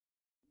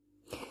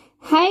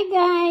Hi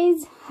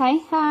guys,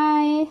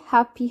 hi,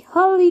 happy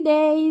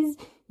holidays.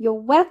 You're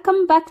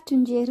welcome back to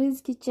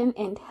Njeri's Kitchen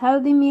and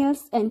Healthy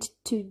Meals, and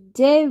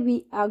today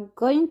we are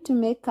going to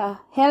make a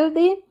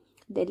healthy,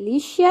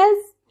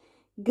 delicious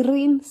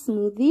green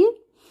smoothie.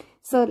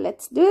 So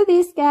let's do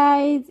this,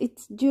 guys.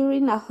 It's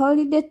during a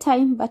holiday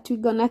time, but we're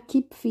gonna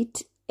keep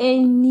fit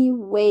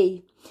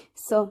anyway.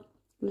 So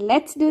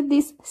let's do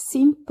this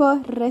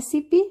simple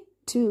recipe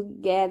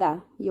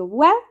together. You're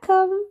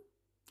welcome,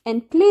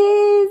 and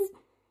please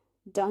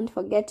don't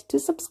forget to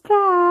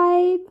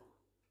subscribe.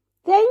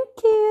 Thank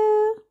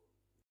you.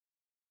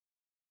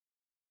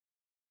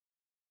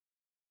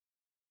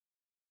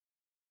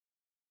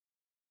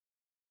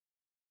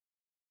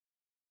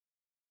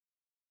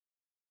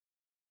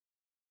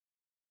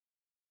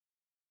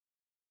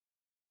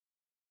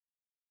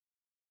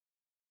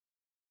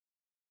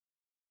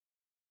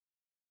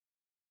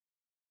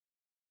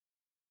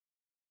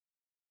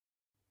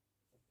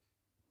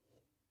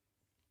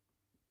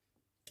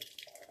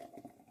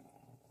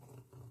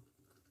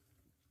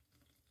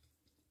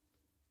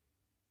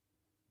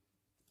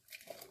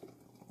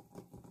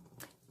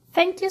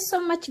 Thank you so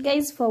much,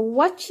 guys, for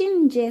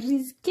watching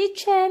Njeri's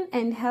Kitchen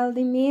and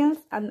Healthy Meals,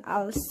 and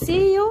I'll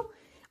see you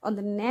on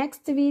the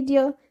next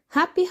video.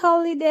 Happy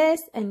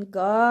holidays and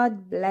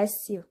God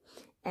bless you,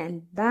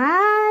 and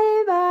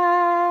bye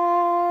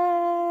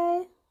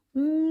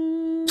bye.